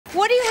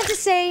What do you have to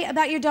say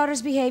about your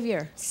daughter's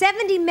behavior?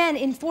 70 men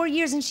in 4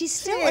 years, and she's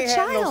still a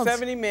child. No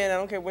 70 men. I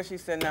don't care what she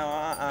said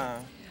now.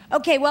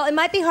 Okay, well, it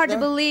might be hard to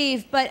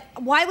believe, but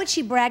why would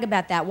she brag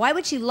about that? Why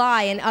would she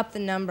lie and up the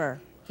number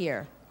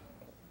here?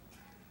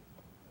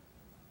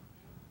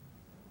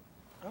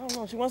 I don't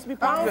know. She wants to be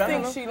popular. I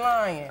don't think she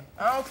lying.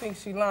 I don't think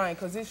she lying,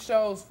 because it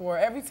shows for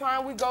her. Every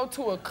time we go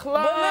to a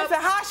club. But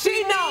listen, how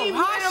she know?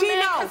 How she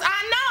know? Because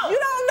I know. You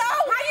don't know.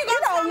 How you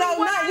gonna tell me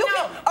what I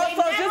know? They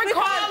never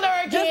call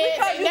her again.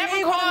 They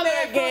never call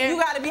her again. You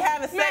gotta be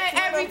having sex with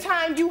them. Every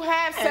time you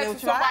have sex with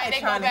somebody, they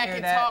go back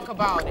and talk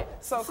about it.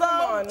 So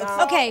come on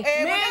now. Okay.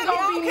 Men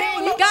gonna be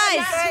men.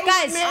 Guys,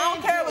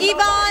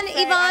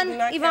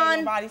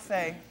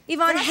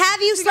 Evonne,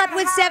 have you slept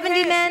with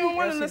 70 men? She don't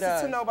want to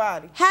listen to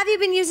nobody. Have you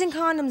been using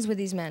condoms with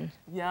these men?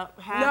 Yep,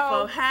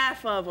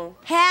 half of them.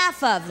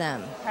 Half of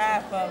them.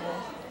 Half of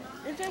them.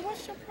 AJ,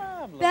 what's your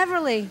problem?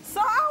 Beverly. So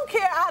I don't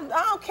care. I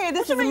don't care.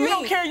 This is me. You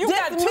don't care. You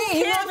got 2 kids. I'm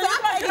taking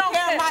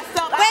care of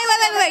myself.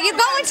 Wait. You're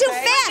going too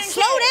fast.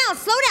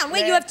 Slow down.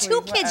 Wait, you have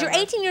 2 kids. You're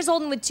 18 years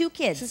old and with 2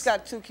 kids. She's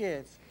got 2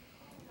 kids.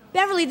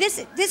 Beverly,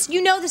 this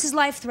you know this is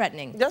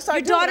life-threatening. Yes, I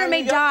do. Your daughter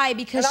may die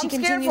because she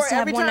continues to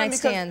have one-night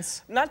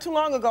stands. Not too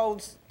long ago,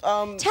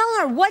 tell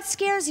her what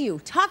scares you.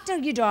 Talk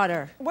to your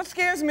daughter. What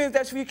scares me is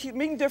that if you keep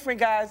meeting different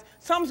guys,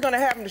 something's going to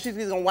happen. She's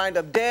either going to wind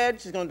up dead,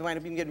 she's going to wind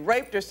up getting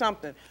raped or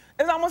something.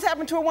 It almost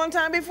happened to her one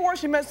time before.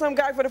 She met some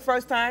guy for the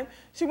first time.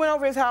 She went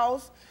over his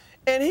house,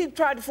 and he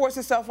tried to force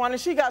himself on her.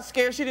 She got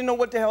scared. She didn't know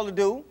what the hell to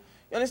do.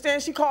 You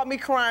understand? She called me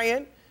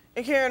crying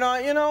and carrying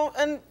on, you know,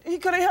 and he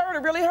could have hurt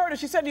her, really hurt her.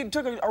 She said he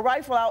took a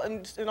rifle out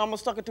and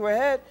almost stuck it to her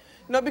head,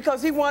 you know,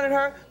 because he wanted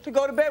her to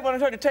go to bed,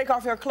 wanted her to take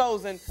off her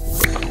clothes. And